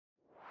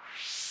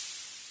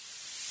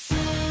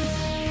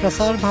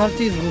Prasar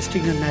Bharati is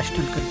hosting a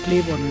national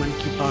conclave on Mann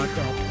Ki Baat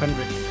at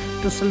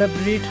 100 to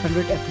celebrate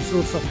 100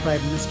 episodes of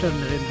Prime Minister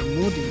Narendra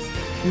Modi's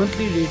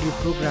monthly radio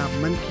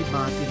program Mann Ki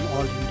Baat in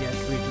All India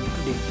Radio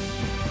today.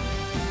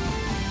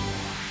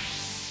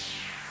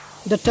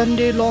 The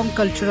 10-day-long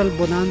cultural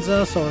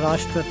bonanza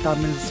Saurashtra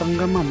Tamil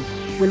Sangamam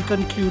will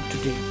conclude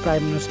today.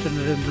 Prime Minister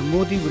Narendra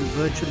Modi will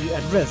virtually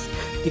address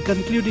the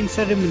concluding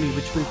ceremony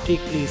which will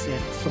take place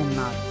at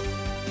Somnath.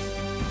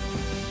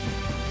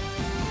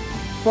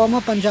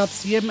 Former Punjab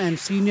CM and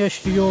senior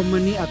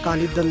Shiromani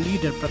Akali Dal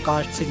leader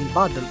Prakash Singh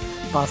Badal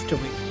passed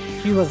away.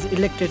 He was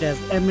elected as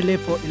MLA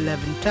for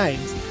 11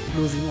 times,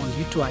 losing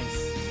only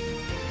twice.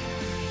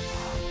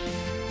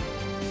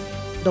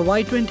 The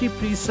Y20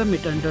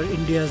 pre-summit under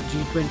India's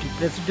G20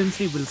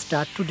 presidency will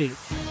start today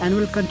and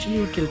will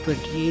continue till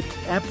 28th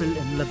April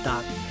in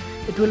Ladakh.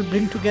 It will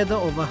bring together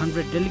over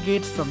 100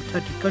 delegates from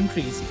 30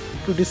 countries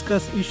to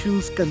discuss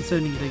issues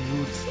concerning the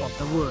youths of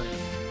the world.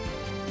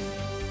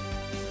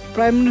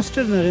 Prime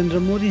Minister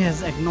Narendra Modi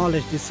has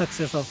acknowledged the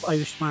success of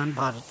Ayushman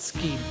Bharat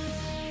scheme.